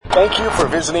Thank you for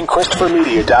visiting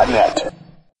ChristopherMedia.net.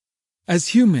 As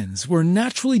humans, we're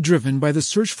naturally driven by the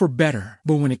search for better.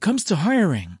 But when it comes to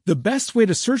hiring, the best way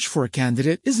to search for a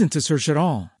candidate isn't to search at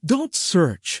all. Don't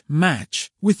search,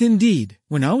 match with Indeed.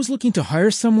 When I was looking to hire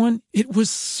someone, it was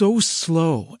so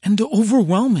slow and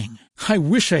overwhelming. I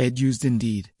wish I had used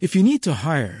Indeed. If you need to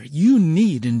hire, you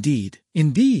need Indeed.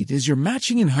 Indeed is your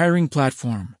matching and hiring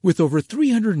platform with over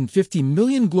 350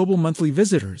 million global monthly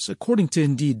visitors, according to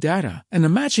Indeed data, and a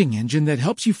matching engine that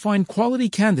helps you find quality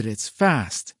candidates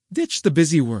fast. Ditch the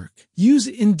busy work. Use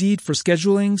Indeed for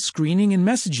scheduling, screening, and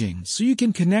messaging so you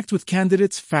can connect with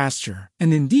candidates faster.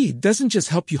 And Indeed doesn't just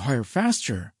help you hire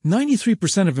faster.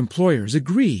 93% of employers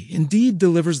agree Indeed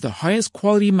delivers the highest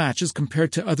quality matches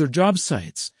compared to other job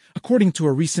sites, according to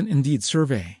a recent Indeed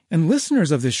survey. And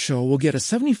listeners of this show will get a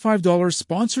 $75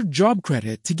 sponsored job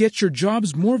credit to get your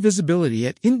jobs more visibility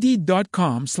at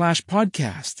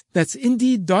Indeed.com/podcast. That's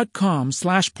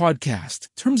Indeed.com/podcast.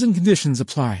 Terms and conditions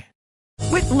apply.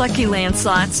 With Lucky Land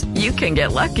Slots, you can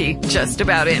get lucky just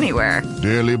about anywhere.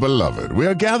 Dearly beloved, we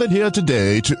are gathered here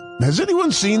today to... Has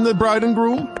anyone seen the bride and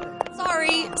groom?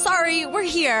 Sorry, we're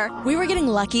here. We were getting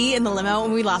lucky in the limo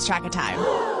and we lost track of time.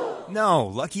 No,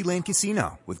 Lucky Land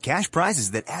Casino, with cash prizes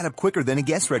that add up quicker than a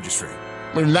guest registry.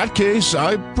 In that case,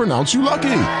 I pronounce you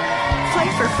lucky.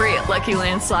 Play for free at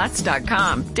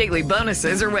LuckyLandSlots.com. Daily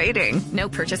bonuses are waiting. No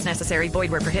purchase necessary.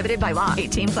 Void where prohibited by law.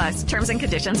 18+. Terms and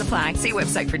conditions apply. See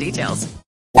website for details.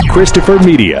 Christopher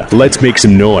Media, let's make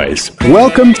some noise.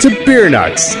 Welcome to Beer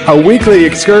Nuts, a weekly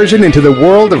excursion into the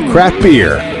world of craft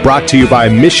beer, brought to you by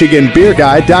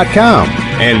MichiganBeerGuide.com.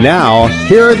 And now,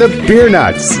 here are the Beer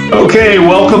Nuts. Okay,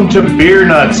 welcome to Beer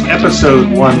Nuts, episode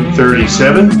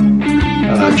 137.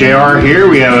 JR here.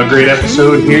 We have a great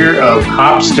episode here of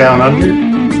Hops Down Under.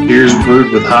 Beers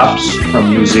brewed with hops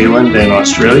from New Zealand and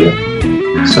Australia.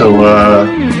 So,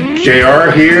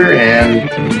 JR here, and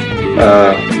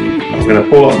I'm going to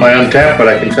pull up my Untappd, but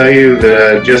I can tell you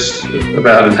that just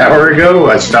about an hour ago,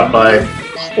 I stopped by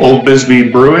Old Bisbee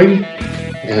Brewing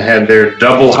and had their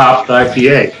double hopped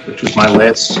IPA, which was my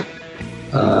last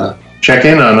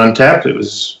check-in on Untappd. It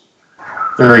was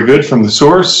very good from the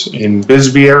source in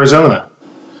Bisbee, Arizona.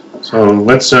 So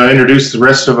let's introduce the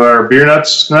rest of our beer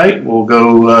nuts tonight. We'll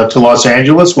go to Los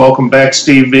Angeles. Welcome back,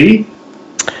 Steve V.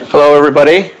 Hello,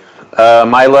 everybody.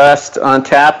 My last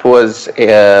Untappd was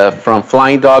from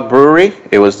Flying Dog Brewery.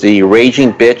 It was the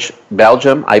Raging Bitch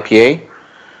Belgium IPA.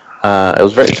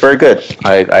 It's very good.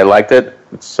 I liked it.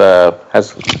 It's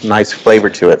has nice flavor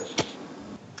to it.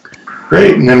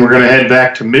 Great, and then we're going to head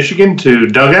back to Michigan to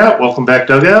Dugout. Welcome back,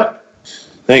 Dugout.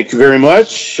 Thank you very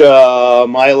much.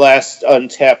 My last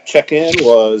Untappd check-in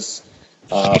was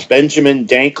Benjamin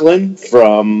Danklin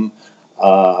from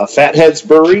Fatheads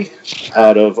Brewery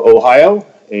out of Ohio,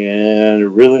 and a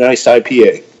really nice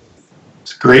IPA.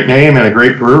 It's a great name and a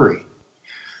great brewery.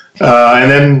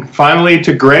 And then finally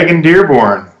to Greg in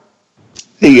Dearborn.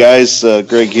 Hey guys,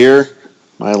 Greg here.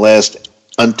 My last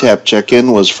Untappd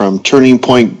check-in was from Turning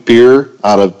Point Beer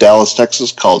out of Dallas,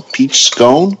 Texas, called Peach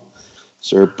Scone. It's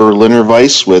their Berliner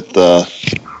Weiss with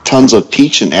tons of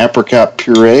peach and apricot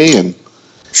puree, and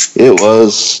it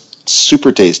was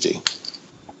super tasty.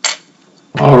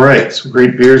 All right, some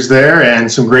great beers there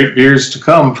and some great beers to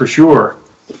come for sure.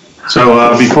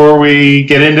 So before we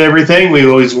get into everything, we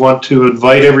always want to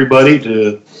invite everybody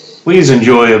to please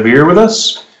enjoy a beer with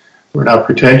us. We're not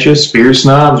pretentious beer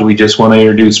snobs. We just want to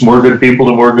introduce more good people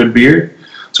to more good beer.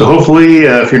 So hopefully,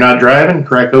 if you're not driving,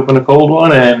 crack open a cold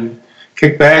one and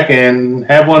kick back and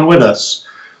have one with us.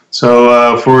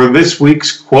 So for this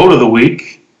week's quote of the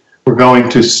week, we're going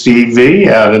to Steve V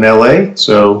out in LA.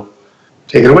 So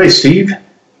take it away, Steve.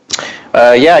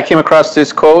 I came across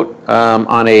this quote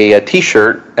on a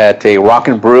T-shirt at a Rock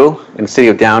and Brew in the city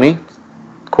of Downey.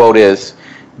 The quote is,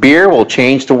 "Beer will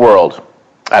change the world.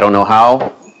 I don't know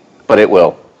how, but it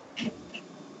will."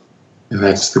 And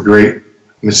that's the great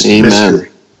mystery. Amen.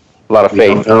 A lot of faith.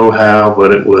 We don't know how,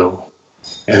 but it will.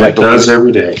 And it does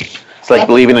every day. It's like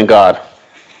believing in God.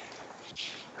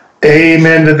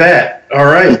 Amen to that. All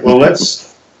right. Well,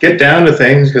 let's get down to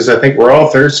things because I think we're all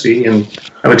thirsty. And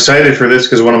I'm excited for this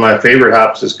because one of my favorite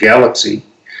hops is Galaxy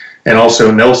and also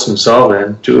Nelson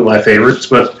Sauvin, two of my favorites.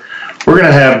 But we're going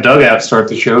to have Dugout start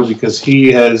the show because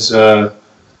he has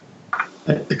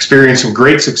experienced some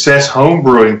great success home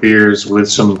brewing beers with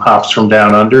some hops from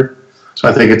down under. So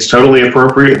I think it's totally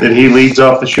appropriate that he leads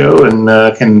off the show and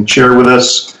can share with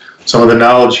us some of the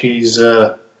knowledge he's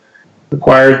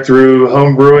acquired through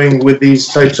home brewing with these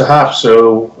types of hops.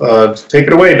 So take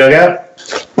it away, Dugout.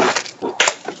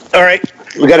 All right,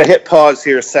 we got to hit pause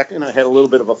here a second. I had a little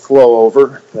bit of a flow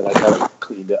over that I got to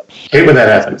cleaned up. Hate when that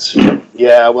happens.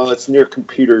 Yeah, well, it's near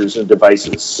computers and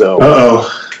devices, so.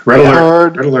 Red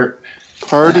alert. Red alert.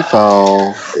 Party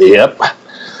foul. Yep.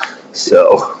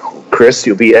 So, Chris,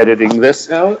 you'll be editing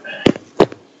this out?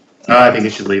 I think you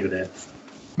should leave it in.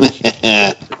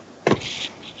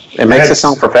 It makes it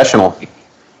sound professional.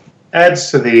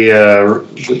 Adds to the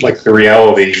the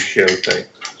reality show thing.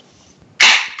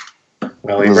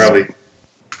 Well, you probably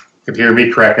could hear me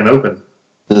cracking open.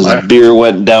 This beer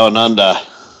went down under.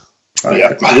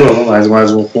 Yeah, might as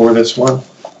well pour this one.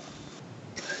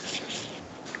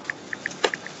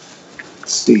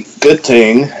 Let's see. Good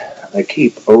thing I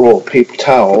keep a roll of paper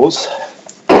towels.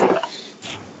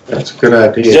 That's a good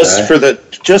idea. Just for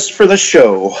the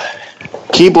show.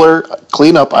 Keebler,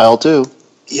 clean up aisle 2.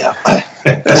 Yeah.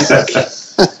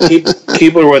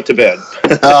 Keebler went to bed.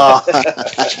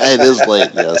 It is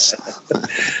late, yes.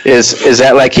 Is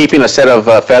that like keeping a set of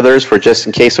feathers for just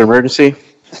in case of emergency?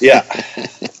 Yeah.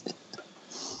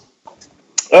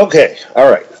 Okay. All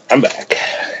right. I'm back.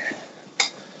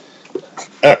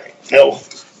 All right. No.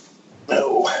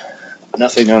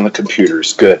 Nothing on the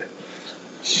computers. Good.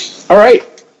 All right.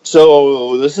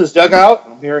 So this is Dugout.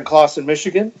 I'm here in Clawson,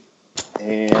 Michigan.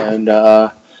 And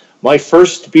my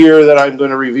first beer that I'm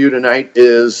going to review tonight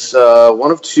is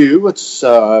one of two.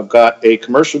 I've got a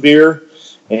commercial beer,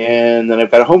 and then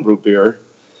I've got a homebrew beer.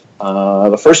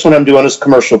 The first one I'm doing is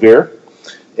commercial beer.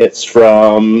 It's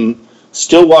from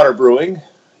Stillwater Brewing,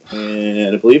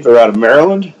 and I believe they're out of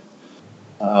Maryland.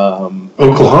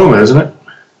 Oklahoma, isn't it?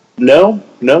 No,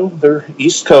 they're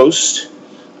East Coast.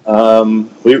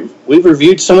 We've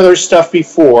reviewed some of their stuff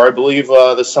before. I believe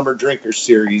the Summer Drinker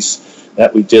series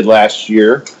that we did last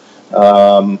year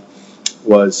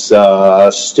was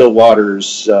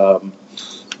Stillwater's.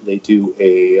 They do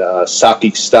a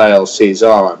sake style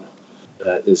saison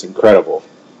that is incredible.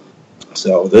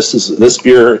 So this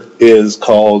beer is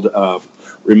called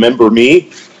Remember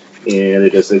Me, and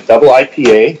it is a double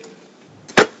IPA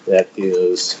that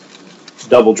is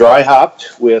double dry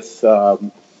hopped with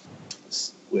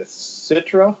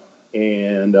Citra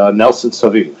and Nelson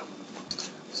Sauvignon.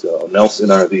 So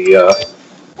Nelson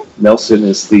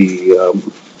is the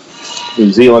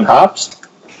New Zealand hops.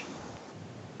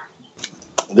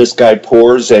 This guy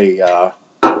pours a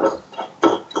kind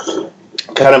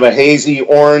of a hazy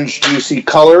orange, juicy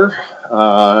color.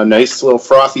 Nice little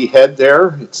frothy head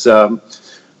there. It's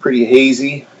pretty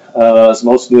hazy, as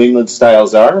most New England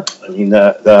styles are. I mean,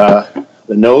 the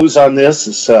nose on this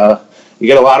is you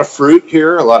get a lot of fruit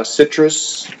here, a lot of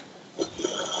citrus.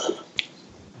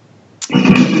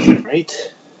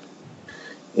 Right.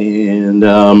 And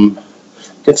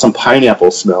get some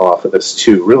pineapple smell off of this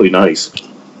too. Really nice.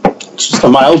 It's just a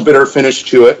mild bitter finish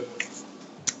to it,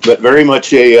 but very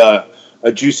much a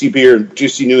juicy beer,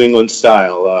 juicy New England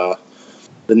style.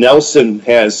 The Nelson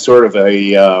has sort of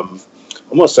a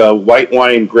almost a white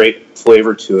wine grape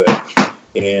flavor to it,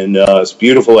 and it's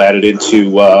beautiful added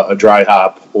into a dry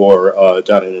hop or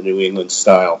done in a New England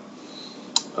style.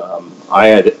 I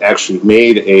had actually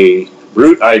made a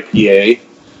Brut IPA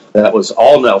that was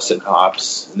all Nelson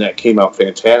hops, and that came out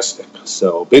fantastic.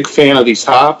 So big fan of these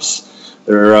hops.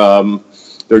 They're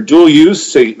dual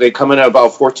use, so they come in at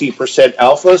about 14%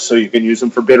 alpha, so you can use them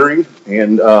for bittering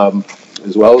and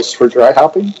as well as for dry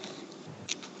hopping.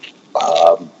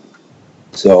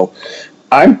 So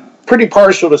I'm pretty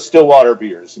partial to Stillwater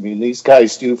beers. I mean, these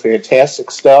guys do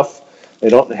fantastic stuff. They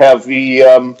don't have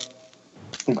the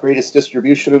greatest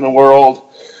distribution in the world.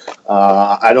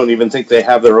 I don't even think they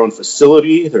have their own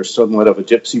facility. They're somewhat of a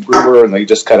gypsy brewer, and they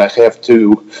just kind of have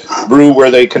to brew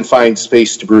where they can find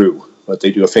space to brew. But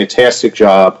they do a fantastic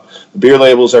job. The beer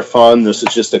labels are fun. This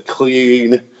is just a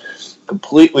clean,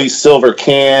 completely silver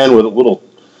can with a little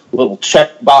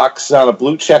check box on a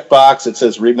blue check box. It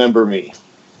says "Remember Me."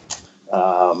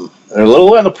 They're a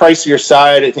little on the pricier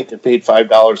side. I think I paid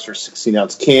 $5 for a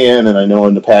 16-ounce can, and I know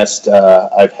in the past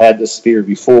I've had this beer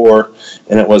before,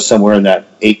 and it was somewhere in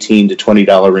that $18 to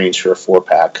 $20 range for a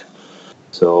 4-pack.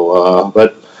 So,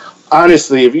 but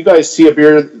honestly, if you guys see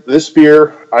this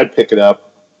beer, I'd pick it up.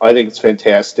 I think it's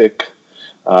fantastic.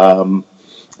 I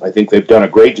think they've done a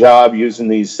great job using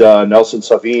these Nelson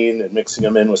Sauvignon and mixing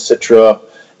them in with Citra,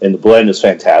 and the blend is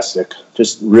fantastic.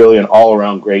 Just really an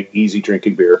all-around great, easy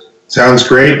drinking beer. Sounds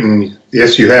great, and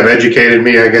yes, you have educated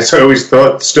me. I guess I always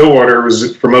thought Stillwater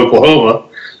was from Oklahoma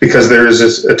because there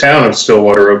is a town of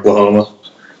Stillwater, Oklahoma.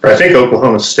 Or I think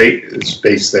Oklahoma State is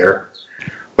based there.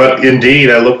 But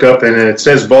indeed, I looked up, and it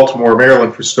says Baltimore,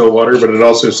 Maryland for Stillwater, but it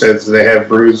also says they have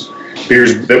beers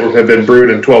that have been brewed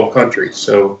in 12 countries.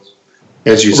 So,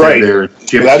 as you said, they're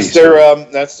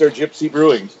gypsy. That's their gypsy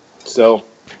brewing. So,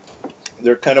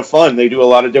 They're kind of fun. They do a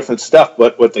lot of different stuff,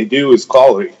 but what they do is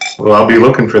quality. Well, I'll be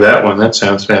looking for that one. That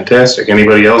sounds fantastic.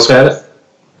 Anybody else had it?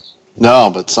 No,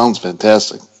 but sounds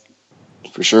fantastic.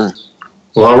 For sure.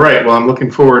 Well, all right. Well, I'm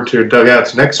looking forward to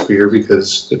Dugout's next beer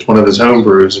because it's one of his home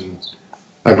brews, and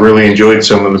I've really enjoyed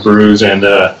some of the brews, and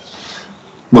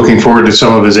looking forward to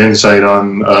some of his insight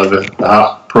on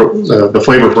the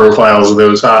flavor profiles of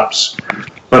those hops.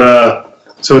 But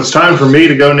so it's time for me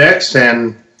to go next,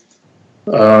 and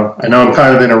I know I'm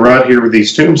kind of in a rut here with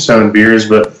these Tombstone beers,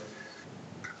 but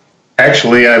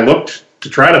actually I looked to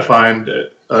try to find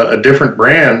a different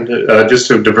brand just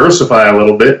to diversify a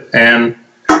little bit, and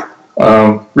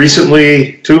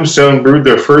recently Tombstone brewed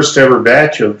their first ever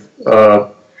batch of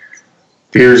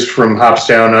beers from Hops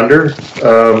Down Under,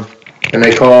 and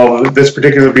they call this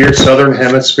particular beer Southern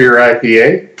Hemisphere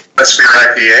IPA.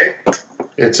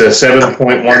 It's a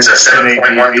 7.1%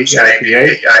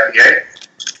 IPA.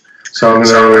 So I'm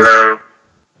going to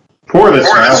pour this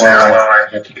now. I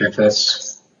have to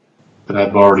confess that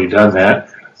I've already done that.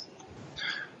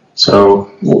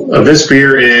 So this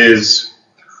beer is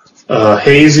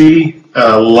hazy,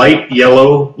 light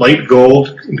yellow, light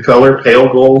gold in color,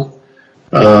 pale gold,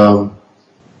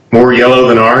 more yellow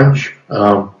than orange.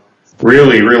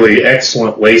 Really, really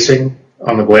excellent lacing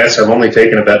on the glass. I've only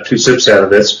taken about 2 sips out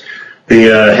of this.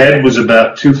 The head was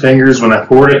about 2 fingers when I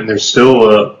poured it, and there's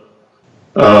still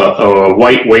a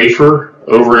white wafer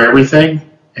over everything,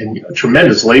 and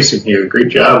tremendous lacing here. Great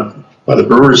job by the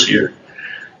brewers here.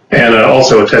 And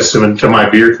also a testament to my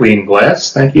Beer Clean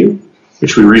Glass, thank you,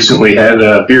 which we recently had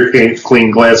Beer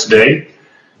Clean Glass Day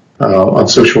on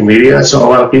social media. I saw a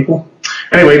lot of people.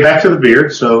 Anyway, back to the beer.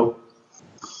 So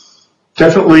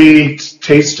definitely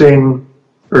tasting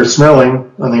or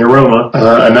smelling on the aroma,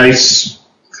 a nice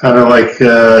kind of like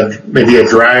maybe a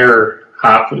drier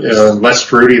hop, less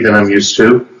fruity than I'm used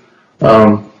to.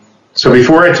 So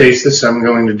before I taste this, I'm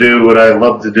going to do what I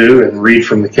love to do and read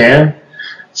from the can.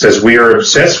 It says, "We are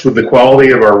obsessed with the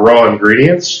quality of our raw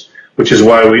ingredients, which is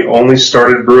why we only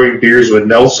started brewing beers with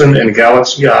Nelson and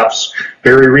Galaxy hops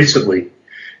very recently.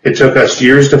 It took us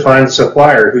years to find a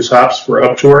supplier whose hops were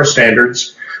up to our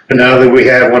standards, but now that we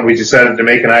have one, we decided to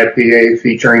make an IPA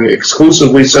featuring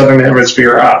exclusively Southern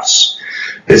Hemisphere hops.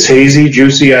 This hazy,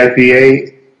 juicy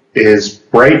IPA is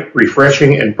bright,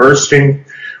 refreshing, and bursting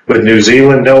with New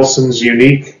Zealand Nelson's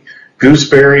unique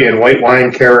gooseberry and white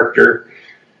wine character,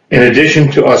 in addition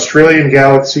to Australian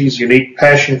Galaxy's unique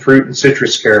passion fruit and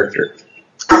citrus character."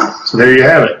 So there you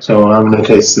have it. So I'm going to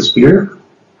taste this beer.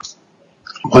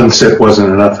 1 sip wasn't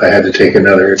enough. I had to take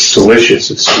another. It's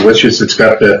delicious. It's delicious. It's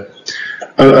got a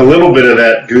little bit of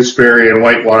that gooseberry and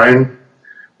white wine,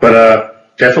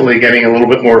 but definitely getting a little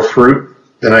bit more fruit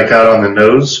than I got on the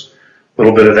nose. A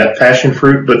little bit of that passion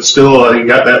fruit, but still you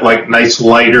got that like nice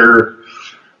lighter,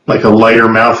 like a lighter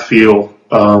mouthfeel,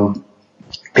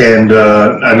 and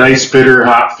a nice bitter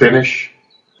hop finish.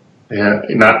 Yeah,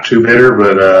 not too bitter,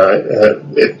 but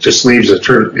it just leaves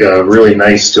a really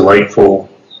nice, delightful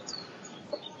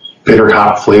bitter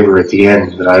hop flavor at the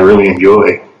end that I really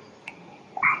enjoy.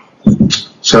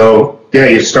 So yeah,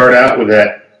 you start out with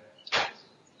that.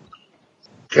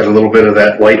 Got a little bit of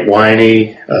that white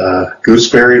winey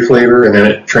gooseberry flavor, and then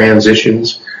it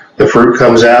transitions. The fruit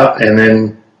comes out, and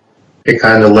then it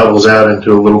kind of levels out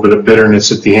into a little bit of bitterness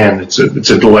at the end. It's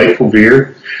a delightful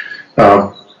beer.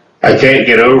 I can't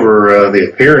get over the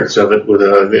appearance of it with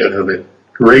the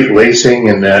great lacing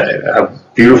and how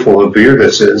beautiful a beer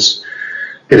this is.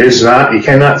 It is not, you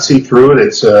cannot see through it.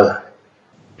 It's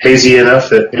hazy enough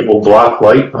that it will block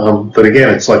light, but again,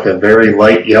 it's like a very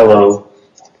light yellow,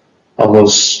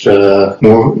 almost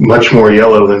much more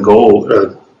yellow than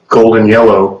gold, golden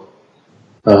yellow.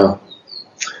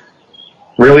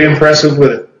 Really impressive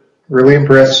with it. Really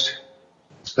impressed.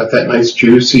 It's got that nice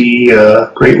juicy,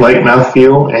 great light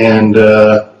mouthfeel, and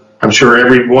I'm sure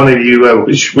every one of you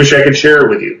wish I could share it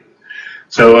with you.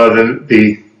 So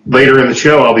the later in the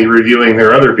show, I'll be reviewing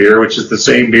their other beer, which is the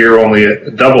same beer, only a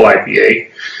double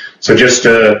IPA. So just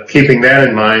keeping that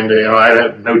in mind, I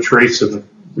have no trace of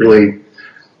really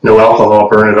no alcohol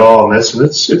burn at all in this, and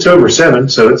it's over 7,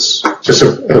 so it's just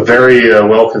a very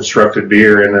well constructed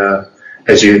beer. And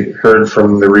as you heard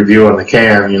from the review on the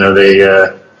can,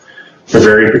 they're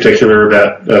very particular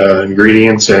about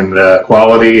ingredients and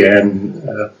quality, and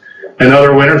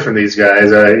another winner from these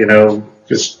guys.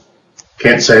 Just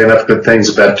can't say enough good things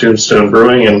about Tombstone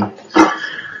Brewing, and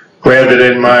glad that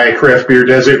in my craft beer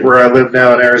desert where I live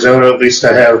now in Arizona, at least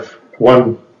I have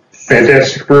one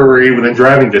fantastic brewery within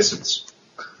driving distance.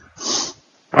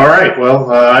 All right,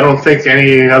 well, I don't think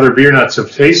any other beer nuts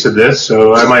have tasted this,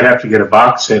 so I might have to get a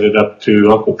box headed up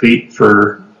to Uncle Pete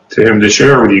for to him to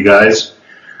share with you guys.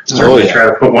 Certainly try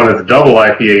to put one of the double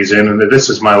IPAs in, and this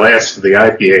is my last of the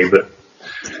IPA, but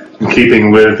in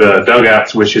keeping with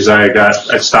Dugout's wishes, I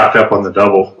stocked up on the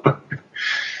double.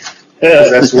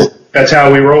 That's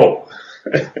how we roll.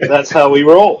 That's how we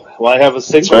roll. Well, I have a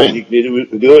single. Right. You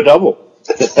can do a double.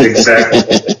 Exactly.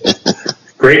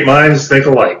 Great minds think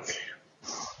alike.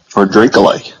 Or drink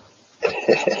alike.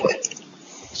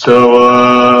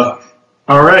 So,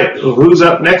 all right. Well, who's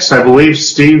up next? I believe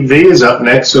Steve V is up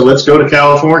next, so let's go to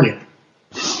California.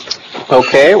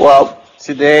 Okay, well,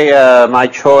 today my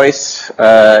choice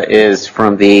is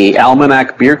from the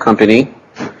Almanac Beer Company.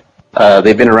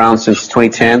 They've been around since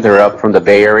 2010. They're up from the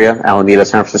Bay Area, Alameda,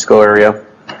 San Francisco area.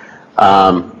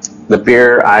 The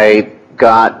beer I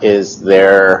got is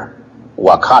their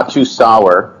Wakatu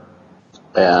Sour.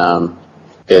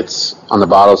 It's on the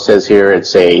bottle, says here,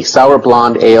 it's a sour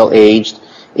blonde ale aged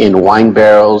in wine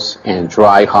barrels and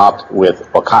dry hopped with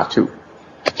Wakatu.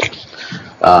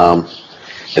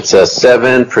 It's a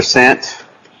 7%,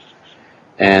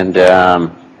 and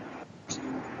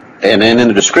then in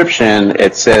the description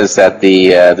it says that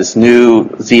this New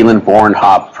Zealand-born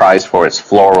hop prized for its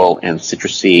floral and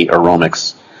citrusy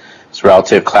aromas. Its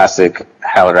relative classic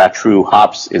Hallertau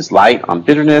hops is light on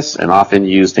bitterness and often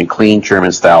used in clean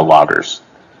German-style lagers.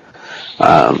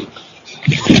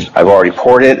 I've already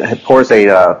poured it. It pours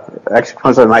actually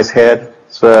comes with a nice head.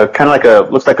 It's kind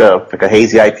of looks like a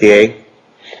hazy IPA.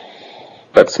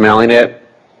 But smelling it,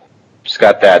 it's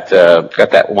got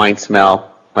that wine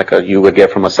smell like you would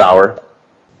get from a sour.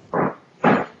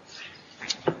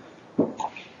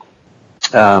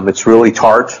 It's really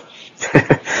tart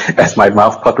as my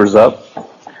mouth puckers up,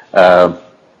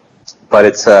 but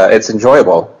it's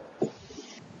enjoyable.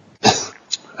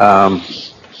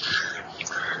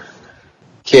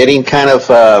 Getting kind of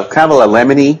a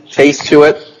lemony taste to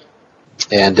it,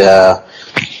 and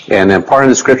then part of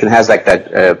the description has like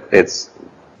that. It's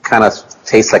kind of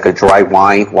tastes like a dry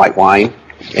wine, white wine,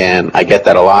 and I get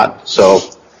that a lot. So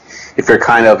if you're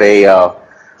kind of if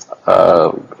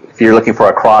you're looking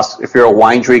for if you're a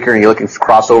wine drinker and you're looking to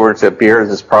cross over to beer,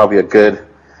 this is probably a good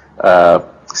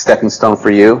stepping stone for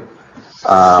you.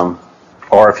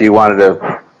 Or if you wanted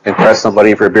to impress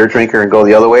somebody if you're a beer drinker and go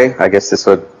the other way, I guess this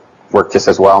would work just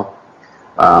as well.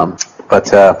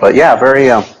 But yeah,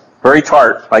 very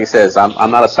tart. Like I said,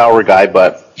 I'm not a sour guy,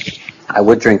 but I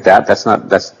would drink that. It's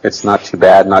not too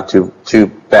bad, not too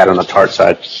bad on the tart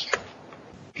side.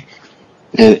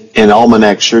 And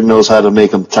Almanac sure knows how to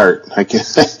make them tart. I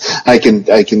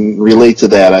can relate to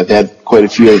that. I've had quite a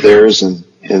few of theirs, and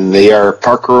they are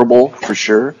parkerable for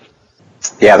sure.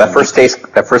 Yeah, that first taste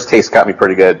got me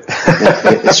pretty good.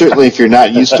 Certainly, if you're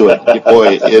not used to it,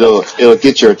 boy, it'll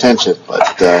get your attention.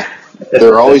 But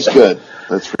they're always good.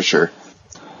 That's for sure.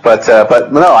 But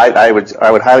no, I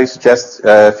would highly suggest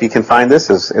if you can find this,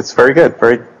 it's very good,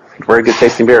 very good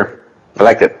tasting beer. I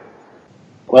liked it.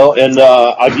 Well, and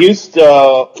I've used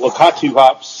Wakatu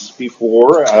hops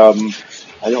before.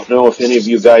 I don't know if any of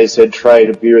you guys had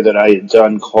tried a beer that I had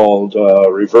done called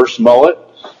Reverse Mullet.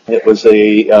 It was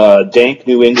a dank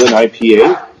New England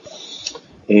IPA,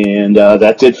 and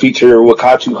that did feature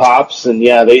Wakatu hops. And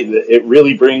yeah, it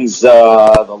really brings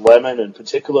the lemon and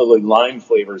particularly lime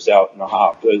flavors out in the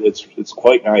hop. It's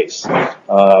quite nice.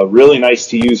 Really nice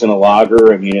to use in a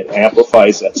lager. I mean, it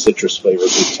amplifies that citrus flavor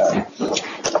big time.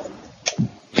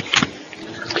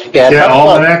 Yeah,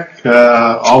 Almanac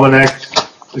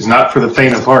is not for the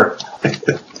faint of heart.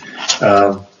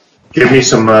 Give me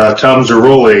some Tums or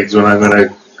Rolaids when I'm going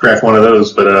to crack one of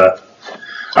those. But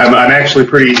I'm actually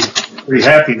pretty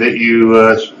happy that you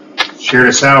shared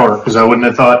a sour, because I wouldn't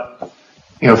have thought,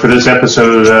 for this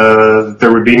episode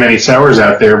there would be many sours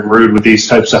out there brewed with these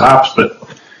types of hops. But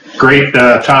great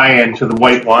tie-in to the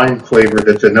white wine flavor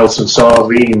that the Nelson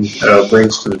Sauvignon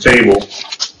brings to the table.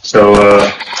 So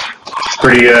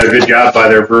pretty good job by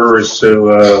their brewers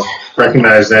to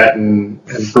recognize that and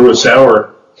brew a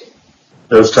sour,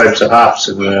 those types of hops.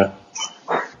 And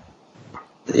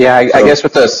yeah, I guess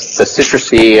with the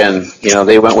citrusy, and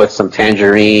they went with some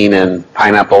tangerine and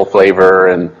pineapple flavor,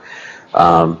 and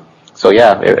so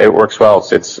yeah, it works well.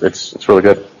 It's really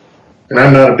good. And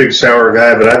I'm not a big sour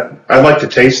guy, but I like to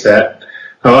taste that.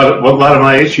 A lot of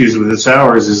my issues with the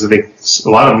sours is that a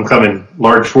lot of them come in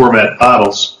large format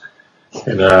bottles.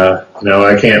 And I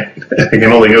can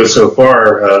only go so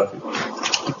far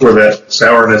where that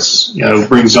sourness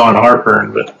brings on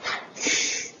heartburn. But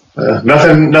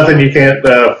nothing you can't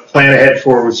plan ahead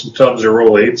for with some Tums or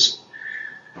Rolaids.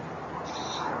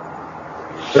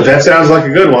 But that sounds like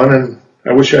a good one, and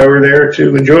I wish I were there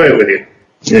to enjoy it with you.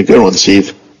 Yeah, good one,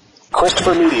 Steve.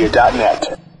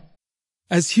 ChristopherMedia.net.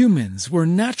 As humans, we're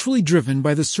naturally driven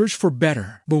by the search for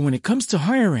better. But when it comes to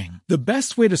hiring, the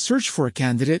best way to search for a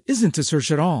candidate isn't to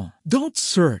search at all. Don't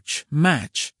search,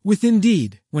 match with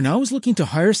Indeed. When I was looking to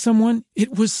hire someone,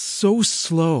 it was so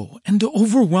slow and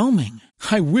overwhelming.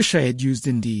 I wish I had used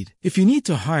Indeed. If you need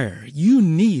to hire, you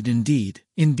need Indeed.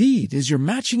 Indeed is your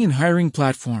matching and hiring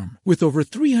platform with over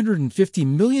 350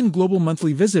 million global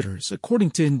monthly visitors,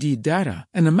 according to Indeed data,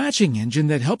 and a matching engine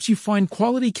that helps you find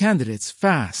quality candidates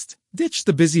fast. Ditch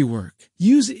the busy work.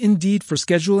 Use Indeed for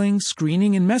scheduling,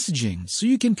 screening, and messaging so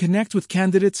you can connect with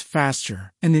candidates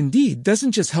faster. And Indeed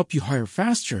doesn't just help you hire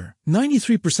faster.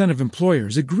 93% of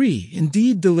employers agree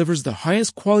Indeed delivers the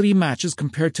highest quality matches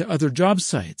compared to other job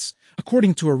sites,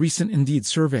 according to a recent Indeed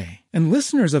survey. And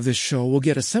listeners of this show will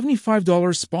get a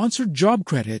 $75 sponsored job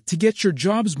credit to get your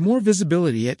jobs more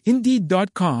visibility at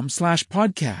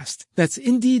Indeed.com/podcast. That's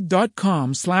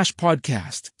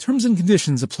Indeed.com/podcast. Terms and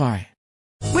conditions apply.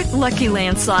 With Lucky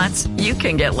Land Slots, you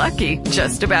can get lucky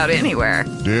just about anywhere.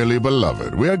 Dearly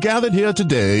beloved, we are gathered here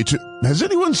today to... Has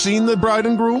anyone seen the bride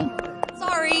and groom?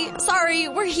 Sorry,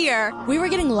 we're here. We were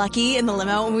getting lucky in the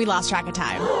limo and we lost track of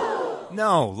time.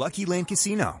 No, Lucky Land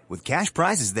Casino, with cash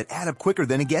prizes that add up quicker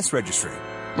than a guest registry.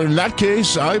 In that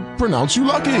case, I pronounce you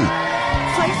lucky.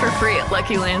 Play for free at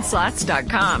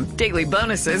LuckyLandSlots.com. Daily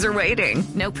bonuses are waiting.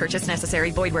 No purchase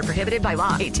necessary. Void where prohibited by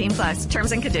law. 18+.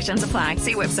 Terms and conditions apply.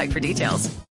 See website for details.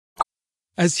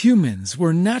 As humans,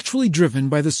 we're naturally driven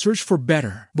by the search for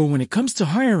better. But when it comes to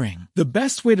hiring, the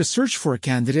best way to search for a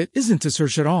candidate isn't to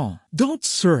search at all. Don't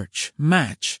search,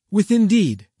 match with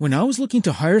Indeed. When I was looking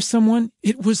to hire someone,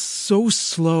 it was so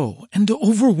slow and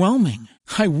overwhelming.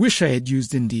 I wish I had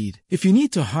used Indeed. If you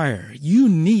need to hire, you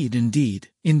need Indeed.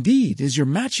 Indeed is your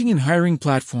matching and hiring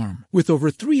platform with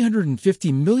over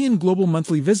 350 million global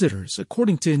monthly visitors,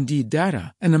 according to Indeed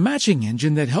data, and a matching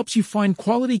engine that helps you find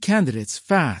quality candidates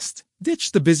fast.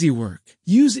 Ditch the busy work.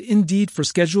 Use Indeed for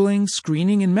scheduling,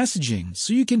 screening, and messaging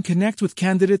so you can connect with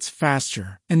candidates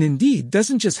faster. And Indeed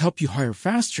doesn't just help you hire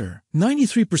faster.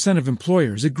 93% of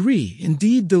employers agree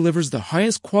Indeed delivers the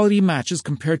highest quality matches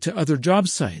compared to other job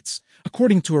sites,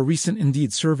 according to a recent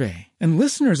Indeed survey. And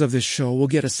listeners of this show will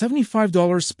get a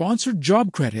 $75 sponsored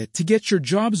job credit to get your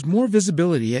jobs more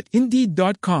visibility at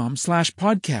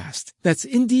Indeed.com/podcast. That's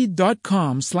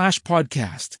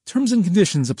Indeed.com/podcast. Terms and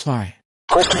conditions apply.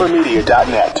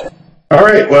 ChristopherMedia.net. All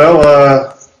right,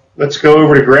 well, let's go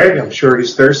over to Greg. I'm sure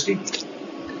he's thirsty.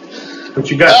 What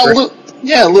you got, Greg?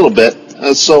 A little bit.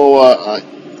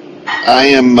 I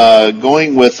am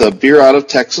going with a beer out of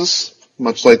Texas,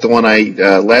 much like the one I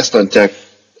last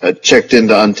checked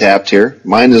into Untapped here.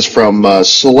 Mine is from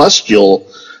Celestial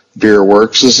Beer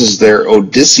Works. This is their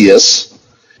Odysseus,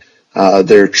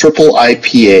 their triple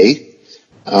IPA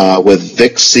with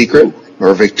Vic's Secret,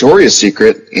 or Victoria's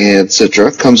Secret, and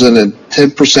Citra. Comes in at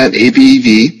 10%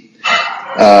 ABV.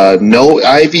 No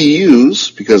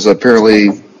IBUs, because apparently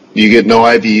you get no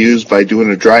IBUs by doing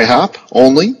a dry hop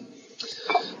only.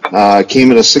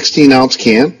 Came in a 16-ounce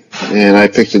can, and I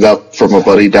picked it up from a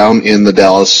buddy down in the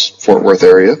Dallas-Fort Worth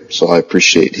area, so I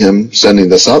appreciate him sending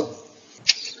this up.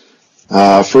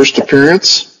 First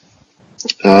appearance,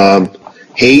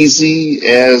 hazy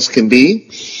as can be.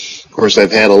 Of course,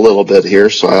 I've had a little bit here,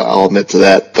 so I'll admit to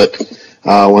that. But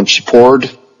when she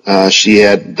poured, she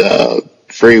had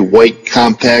very white,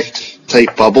 compact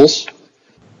type bubbles.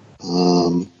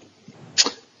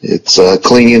 It's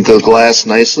clinging to the glass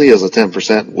nicely, as a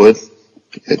 10% would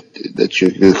that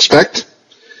you could expect.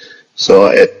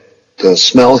 So the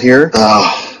smell here,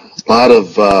 a lot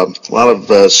of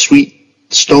sweet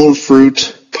stone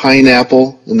fruit,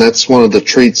 pineapple, and that's one of the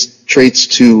traits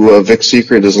to Vic's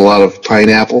Secret is a lot of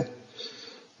pineapple.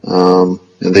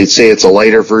 And they'd say it's a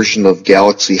lighter version of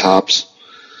Galaxy hops.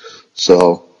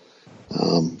 So,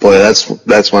 boy, that's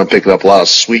when I'm picking up a lot of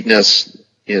sweetness,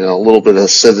 a little bit of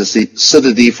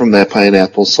acidity from that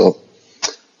pineapple. So,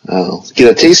 let's get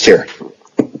a taste here.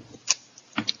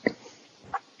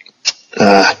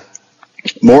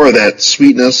 More of that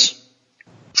sweetness.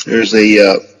 There's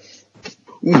I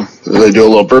do a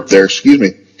little burp there, excuse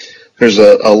me. There's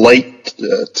a light,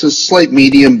 to slight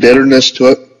medium bitterness to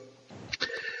it.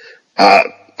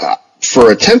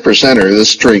 For a 10%er,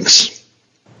 this drink's,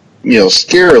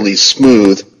 scarily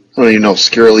smooth. I don't even know if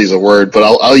scarily is a word, but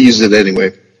I'll use it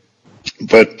anyway.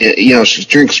 But, she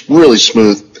drinks really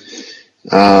smooth.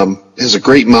 Has a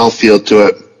great mouthfeel to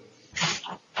it.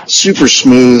 Super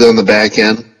smooth on the back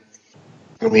end.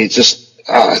 I mean,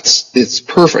 it's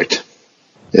perfect.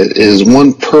 It is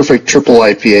one perfect triple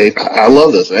IPA. I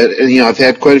love this. I've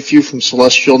had quite a few from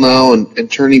Celestial now and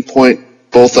Turning Point,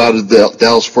 both out of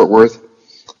Dallas-Fort Worth.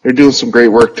 They're doing some great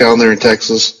work down there in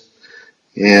Texas.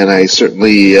 and I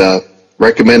certainly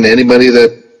recommend anybody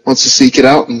that wants to seek it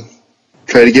out and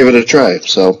try to give it a try.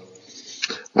 So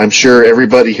I'm sure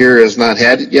everybody here has not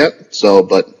had it yet. So,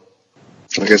 but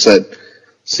like I said,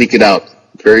 seek it out.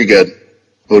 Very good.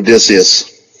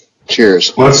 Odysseus.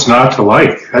 Cheers. What's not to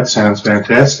like? That sounds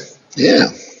fantastic. Yeah.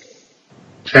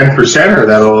 10%er,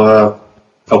 that'll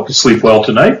help you sleep well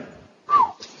tonight.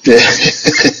 Yeah.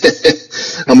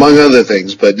 Among other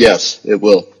things, but yes, it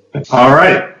will. All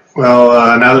right.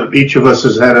 Well, now that each of us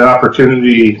has had an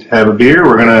opportunity to have a beer,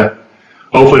 we're going to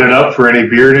open it up for any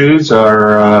beer news,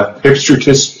 our hipster's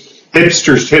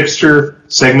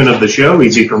hipster segment of the show,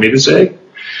 easy for me to say.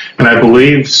 And I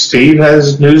believe Steve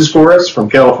has news for us from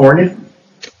California.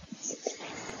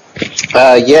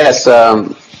 Yes.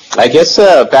 I guess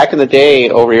back in the day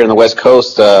over here on the West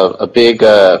Coast, a big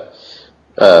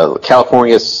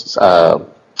California's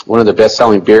one of the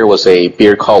best-selling beer was a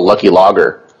beer called Lucky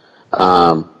Lager.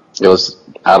 It was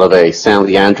out of a San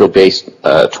Leandro-based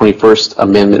 21st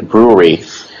Amendment brewery,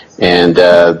 and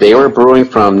they were brewing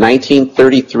from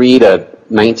 1933 to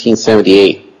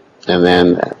 1978, and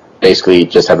then basically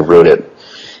just had brewed it.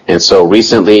 And so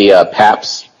recently,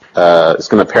 Pabst is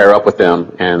going to pair up with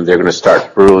them, and they're going to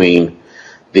start brewing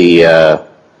the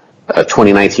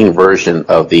 2019 version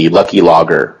of the Lucky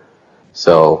Lager.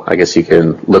 So I guess you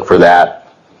can look for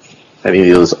that. Any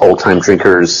of those old-time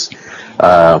drinkers,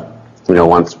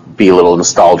 want to be a little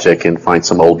nostalgic and find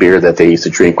some old beer that they used to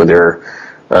drink when they were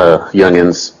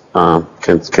youngins,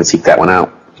 can seek that one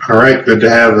out. All right, good to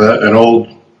have an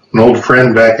old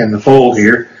friend back in the fold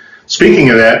here. Speaking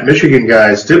of that, Michigan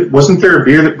guys, wasn't there a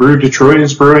beer that Brew Detroit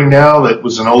is brewing now that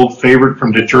was an old favorite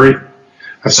from Detroit?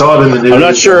 I saw it in the news. I'm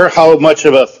not sure how much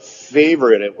of a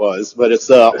favorite it was, but it's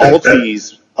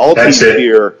Altis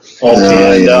beer.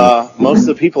 And most of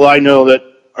the people I know that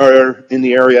are in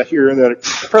the area here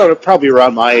that are probably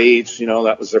around my age,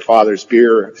 that was their father's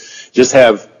beer, just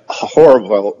have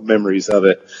horrible memories of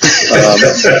it.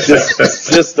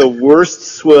 Just the worst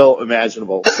swill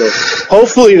imaginable. So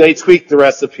hopefully they tweak the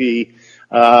recipe.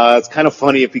 It's kind of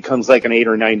funny. It becomes like an $8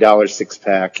 or $9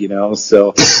 6-pack,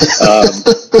 So,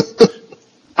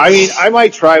 I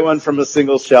might try one from a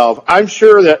single shelf. I'm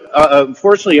sure that,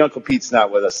 unfortunately, Uncle Pete's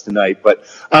not with us tonight, but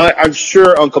I'm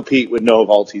sure Uncle Pete would know of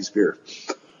Altis beer.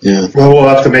 Yeah. Well, we'll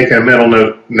have to make a mental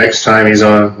note next time he's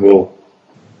on. We'll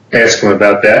ask him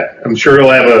about that. I'm sure he'll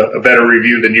have a better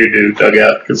review than you do,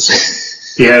 Dugout, because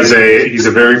he's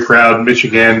a very proud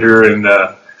Michigander, and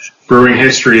brewing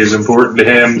history is important to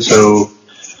him. So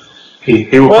he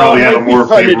will probably have a more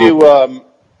favorable.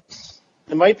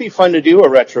 It might be fun to do a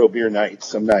retro beer night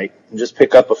some night and just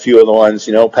pick up a few of the ones.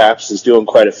 Pabst is doing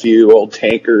quite a few. Old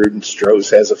Tankard and Stroh's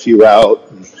has a few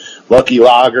out. And Lucky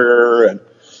Lager, and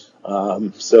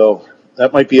so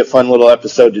that might be a fun little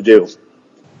episode to do.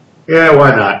 Yeah,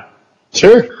 why not?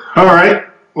 Sure. All right.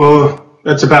 Well,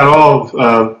 that's about all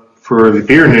for the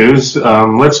beer news.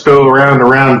 Let's go around to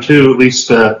round two. At least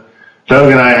Doug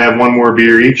and I have one more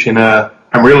beer each, and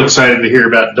I'm real excited to hear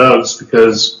about Doug's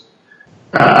because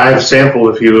I have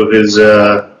sampled a few of his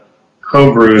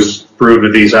homebrews brewed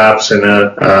with these hops. And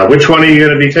which one are you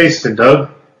going to be tasting,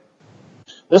 Doug?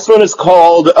 This one is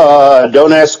called Go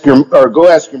Ask Your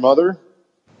Mother.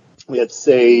 It's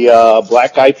a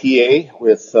black IPA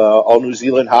with all New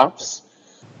Zealand hops.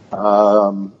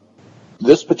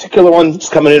 This particular one is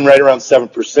coming in right around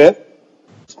 7%.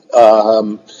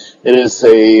 It is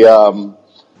a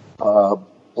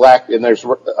black, and there's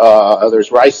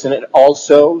rice in it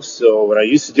also. So when I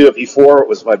used to do it before, it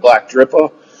was my black Drippa,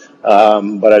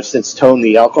 but I've since toned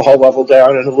the alcohol level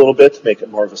down in a little bit to make it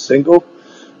more of a single.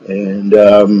 And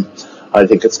I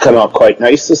think it's come out quite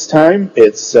nice this time.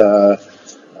 It's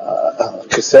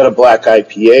Casetta Black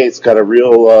IPA. It's got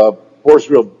a pours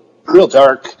real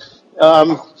dark.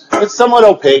 It's somewhat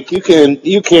opaque.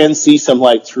 You can see some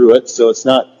light through it, so it's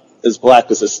not as black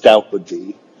as a stout would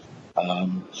be.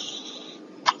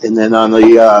 And then on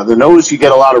the nose, you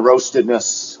get a lot of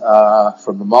roastedness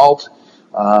from the malt,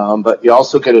 but you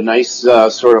also get a nice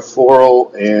sort of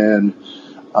floral and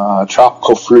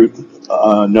tropical fruit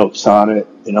notes on it.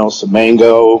 Some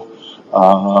mango.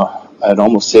 I'd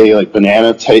almost say like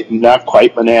banana type, not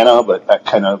quite banana, but that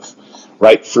kind of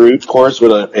ripe fruit. Pours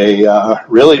with a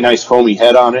really nice foamy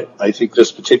head on it. I think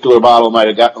this particular bottle might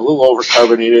have gotten a little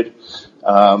overcarbonated.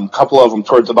 A couple of them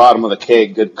towards the bottom of the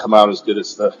keg didn't come out as good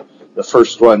as the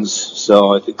first ones,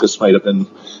 so I think this might have been,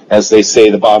 as they say,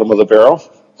 the bottom of the barrel.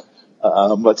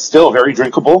 But still very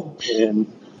drinkable. And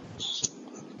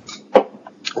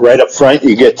right up front,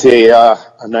 you get a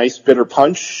nice bitter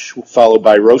punch, followed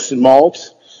by roasted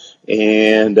malt,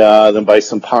 and then by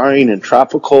some pine and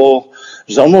tropical.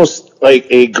 There's almost like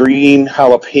a green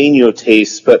jalapeno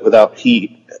taste, but without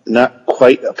heat. Not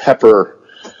quite a pepper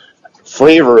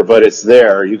flavor, but it's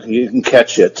there. You can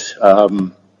catch it.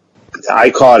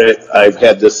 I caught it. I've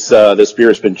had this beer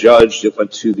has been judged. It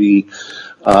went to the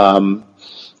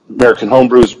American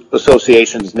Homebrewers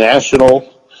Association's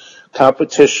national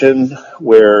competition,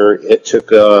 where it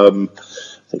took, I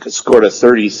think it scored a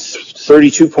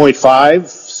 32.5.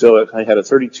 So I had a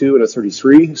 32 and a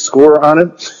 33 score on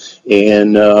it,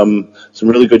 and some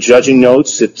really good judging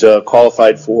notes. It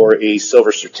qualified for a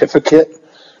silver certificate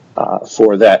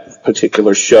for that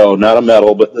particular show. Not a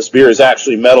medal, but this beer is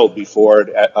actually medaled before.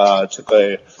 It took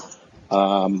a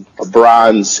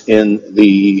bronze in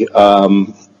the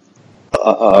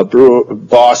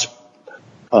Boss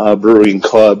Brewing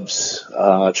Club's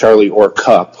Charlie Orr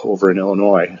Cup over in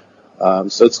Illinois.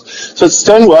 So it's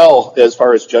done well as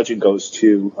far as judging goes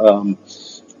too.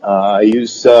 I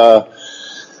use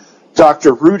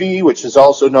Dr. Rudy, which is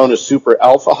also known as Super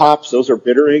Alpha hops. Those are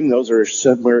bittering. Those are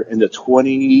somewhere in the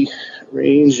 20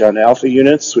 range on alpha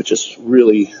units, which is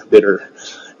really bitter.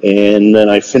 And then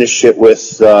I finish it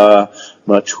with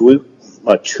Matuika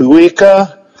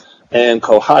and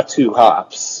Kohatu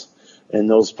hops. And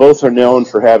those both are known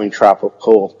for having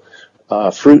tropical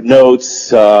fruit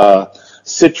notes,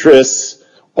 citrus,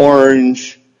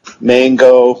 orange,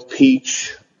 mango,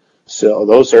 peach. So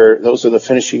those are the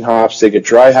finishing hops. They get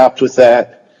dry hopped with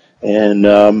that, and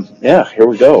here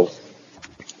we go.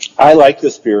 I like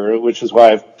this beer, which is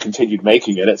why I've continued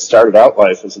making it. It started out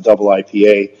life as a double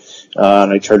IPA,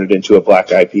 and I turned it into a black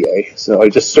IPA. So I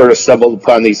just sort of stumbled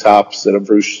upon these hops at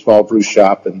a small brew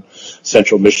shop in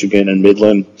central Michigan and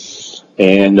Midland,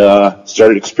 and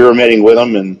started experimenting with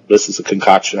them, and this is a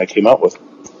concoction I came up with.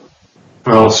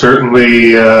 Well,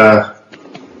 certainly,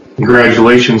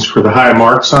 congratulations for the high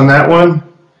marks on that one.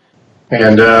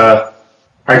 And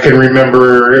I can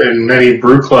remember in many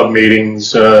brew club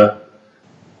meetings,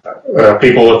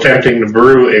 people attempting to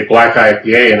brew a black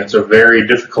IPA, and it's a very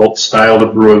difficult style to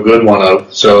brew a good one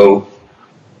of. So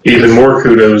even more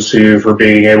kudos to you for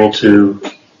being able to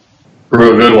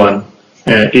brew a good one.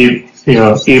 And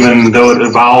even though it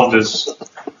evolved as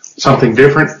something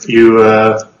different, you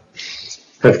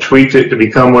have tweaked it to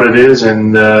become what it is,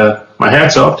 and my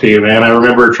hat's off to you, man. I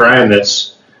remember trying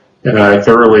this, and I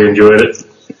thoroughly enjoyed it.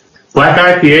 Black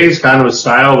IPA is kind of a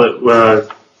style that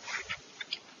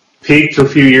peaked a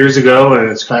few years ago, and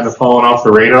it's kind of fallen off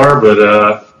the radar,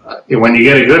 but when you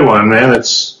get a good one, man,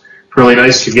 it's really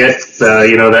nice to get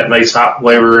that nice hop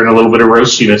flavor and a little bit of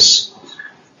roastiness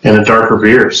in a darker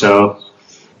beer. So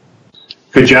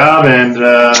good job, and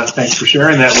thanks for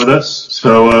sharing that with us.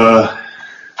 So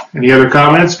any other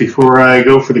comments before I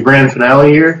go for the grand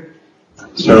finale here?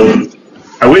 So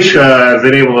I wish I'd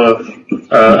been able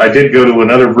to, I did go to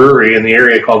another brewery in the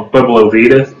area called Pueblo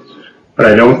Vida, but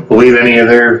I don't believe any of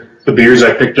the beers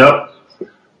I picked up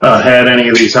had any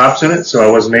of these hops in it, so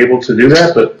I wasn't able to do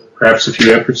that, but perhaps a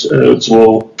few episodes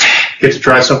we'll get to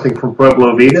try something from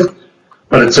Pueblo Vida.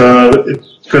 But it's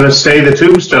going to stay the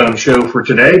Tombstone show for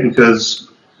today, because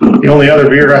the only other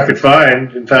beer I could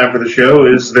find in time for the show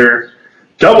is their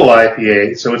double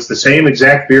IPA. So it's the same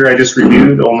exact beer I just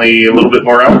reviewed, only a little bit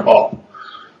more alcohol.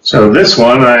 So this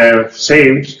one I have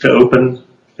saved to open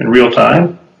in real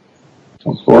time.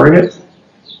 I'm pouring it.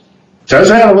 It does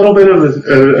have a little bit of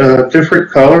a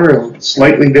different color,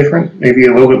 slightly different, maybe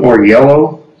a little bit more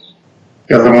yellow.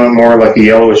 The other one more like a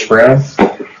yellowish brown.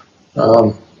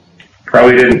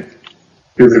 Probably didn't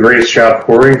do the greatest job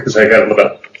pouring because I got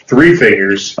about 3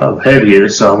 fingers of head here,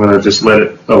 so I'm going to just let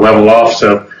it level off.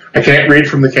 So I can't read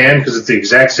from the can because it's the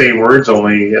exact same words,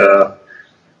 only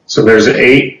so there's an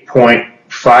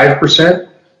 8.5%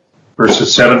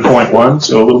 versus 7.1,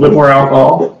 so a little bit more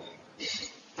alcohol.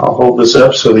 I'll hold this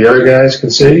up so the other guys can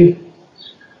see.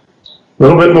 A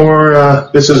little bit more,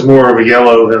 this is more of a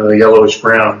yellow than a yellowish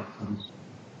brown.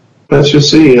 Let's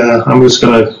just see, I'm just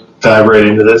going to dive right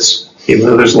into this. Even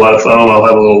though there's a lot of foam, I'll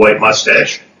have a little white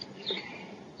mustache.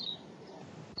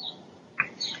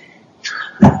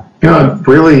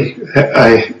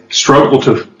 I struggle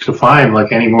to find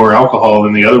like any more alcohol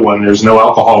than the other one. There's no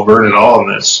alcohol burn at all in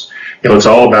this. It's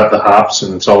all about the hops,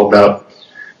 and it's all about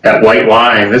that white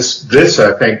wine. This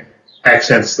I think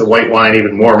accents the white wine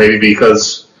even more, maybe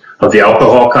because of the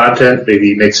alcohol content.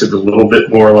 Maybe makes it a little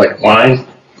bit more like wine.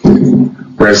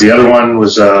 Whereas the other one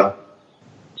was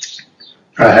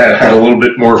had a little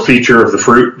bit more feature of the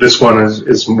fruit. This one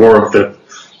is more of the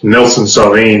Nelson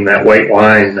Sauvignon, that white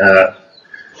wine.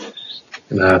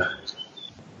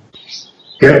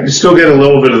 You still get a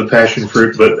little bit of the passion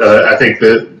fruit, but I think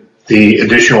that the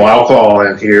additional alcohol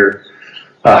in here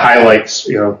highlights,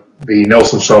 the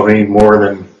Nelson Sauvignon more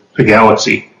than the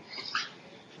Galaxy.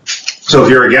 So if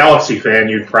you're a Galaxy fan,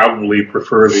 you'd probably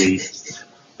prefer the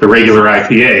regular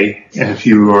IPA. And if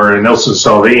you are a Nelson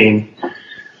Sauvignon,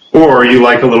 or you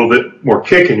like a little bit more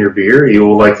kick in your beer, you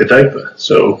will like the DIPA.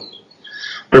 So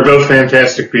they're both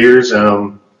fantastic beers.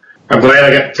 I'm glad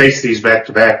I got to taste these back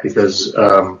to back because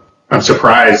I'm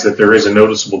surprised that there is a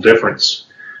noticeable difference.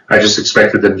 I just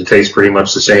expected them to taste pretty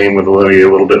much the same with a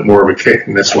little bit more of a kick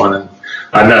in this one. And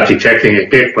I'm not detecting a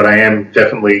kick, but I am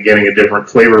definitely getting a different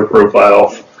flavor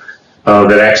profile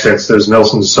that accents those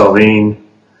Nelson Sauvignon,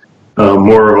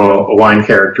 more of a wine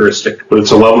characteristic. But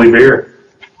it's a lovely beer.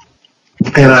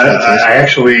 And I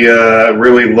actually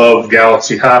really love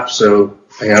Galaxy hops, so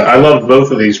I love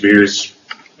both of these beers.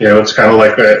 It's kind of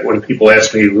like that when people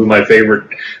ask me who my favorite.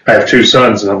 I have two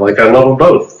sons, and I'm like, I love them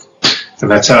both, and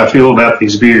that's how I feel about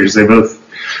these beers. They're both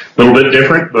a little bit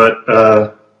different, but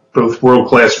both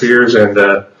world-class beers. And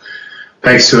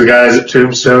thanks to the guys at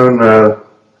Tombstone,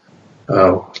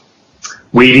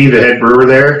 Weedy, the head brewer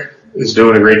there, is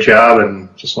doing a great job, and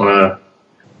just want to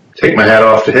take my hat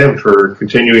off to him for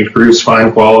continuing to produce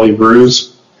fine quality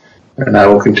brews, and I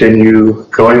will continue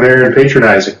going there and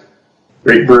patronizing.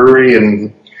 Great brewery,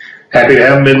 and happy to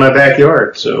have them in my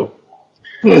backyard. So,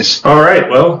 nice. All right,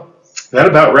 well, that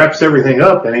about wraps everything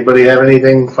up. Anybody have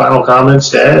anything, final comments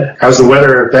to add? How's the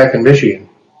weather back in Michigan?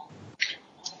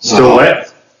 Still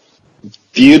wet?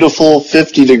 Beautiful,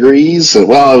 50 degrees.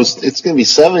 Well, it's going to be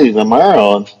 70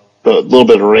 tomorrow, and a little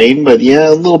bit of rain, but yeah,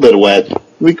 a little bit wet.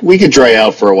 We could dry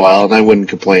out for a while, and I wouldn't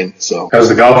complain. So, how's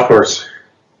the golf course?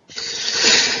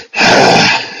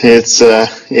 It's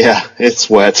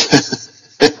wet.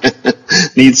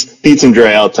 needs some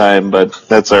dry out time, but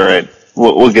that's all right.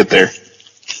 We'll get there.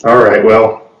 All right.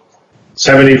 Well,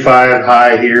 75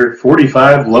 high here,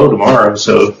 45 low tomorrow.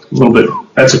 So a little bit.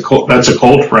 That's a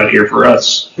cold front here for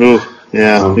us. Ooh,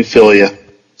 yeah, we feel you.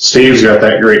 Steve's got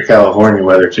that great California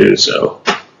weather too. So,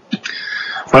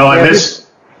 well, I miss.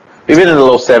 We've been in the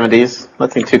low 70s.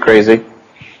 Nothing too crazy.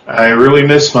 I really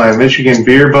miss my Michigan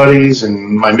beer buddies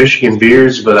and my Michigan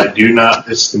beers, but I do not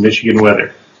miss the Michigan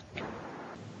weather.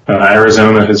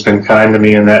 Arizona has been kind to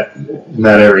me in that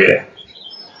area.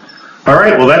 All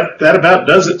right, well, that about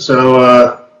does it.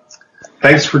 So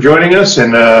thanks for joining us,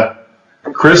 and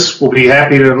Chris will be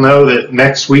happy to know that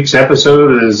next week's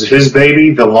episode is his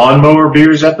baby, the Lawnmower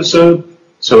Beers episode.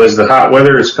 So as the hot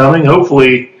weather is coming,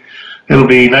 hopefully it'll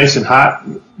be nice and hot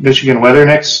Michigan weather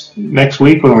next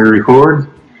week when we record.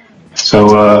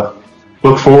 So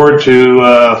look forward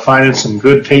to finding some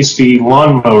good, tasty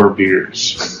lawnmower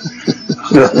beers.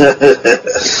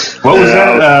 What was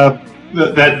that?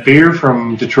 That beer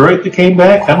from Detroit that came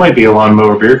back? That might be a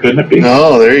lawnmower beer, couldn't it be?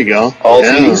 Oh, there you go.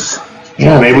 Altis.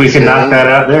 Yeah, maybe we can knock that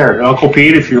out there. Uncle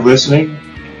Pete, if you're listening,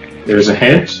 there's a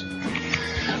hint.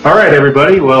 All right,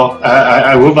 everybody. Well,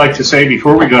 I would like to say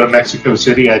before we go to Mexico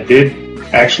City, I did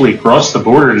actually cross the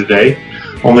border today,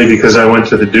 only because I went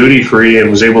to the duty free and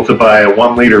was able to buy a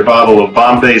 1-liter bottle of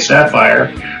Bombay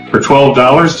Sapphire for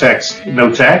 $12,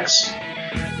 no tax.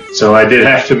 So I did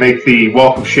have to make the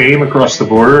walk of shame across the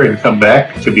border and come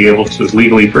back to be able to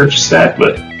legally purchase that.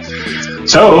 But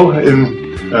so,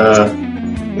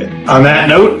 on that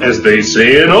note, as they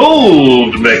say in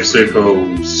old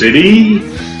Mexico City,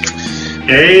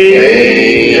 AMF.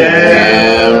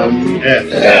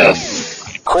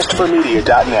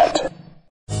 ChristopherMedia.net.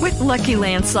 With Lucky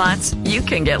Land Slots, you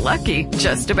can get lucky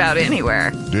just about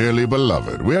anywhere. Dearly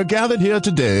beloved, we are gathered here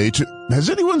today to... Has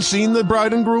anyone seen the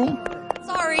bride and groom?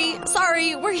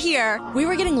 Sorry, we're here. We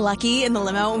were getting lucky in the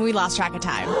limo and we lost track of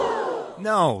time.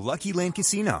 No, Lucky Land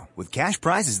Casino, with cash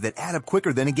prizes that add up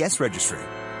quicker than a guest registry.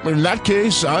 In that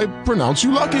case, I pronounce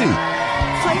you lucky.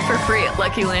 Play for free at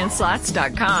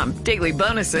LuckyLandSlots.com. Daily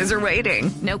bonuses are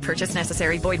waiting. No purchase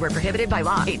necessary. Void where prohibited by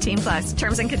law. 18+.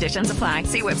 Terms and conditions apply.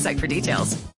 See website for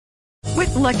details.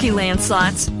 With Lucky Land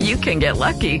Slots, you can get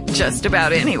lucky just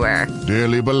about anywhere.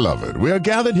 Dearly beloved, we are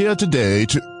gathered here today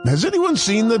to... Has anyone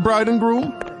seen the bride and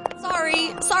groom?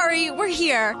 Sorry, we're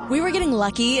here. We were getting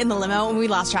lucky in the limo and we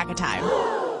lost track of time.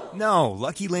 No,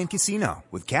 Lucky Land Casino,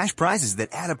 with cash prizes that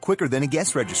add up quicker than a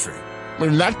guest registry.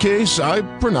 In that case, I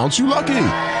pronounce you lucky.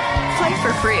 Play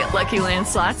for free at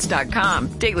LuckyLandSlots.com.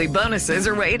 Daily bonuses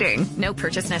are waiting. No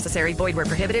purchase necessary. Void where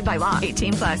prohibited by law.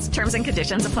 18+. Terms and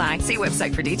conditions apply. See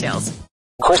website for details.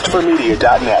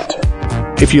 ChristopherMedia.net.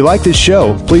 If you like this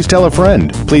show, please tell a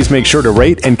friend. Please make sure to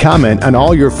rate and comment on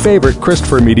all your favorite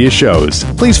Christopher Media shows.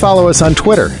 Please follow us on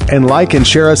Twitter and like and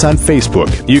share us on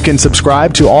Facebook. You can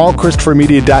subscribe to all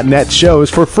ChristopherMedia.net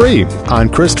shows for free on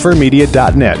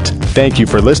ChristopherMedia.net. Thank you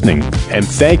for listening, and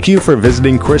thank you for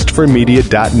visiting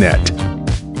ChristopherMedia.net.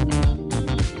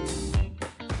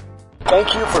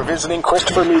 visiting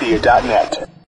ChristopherMedia.net.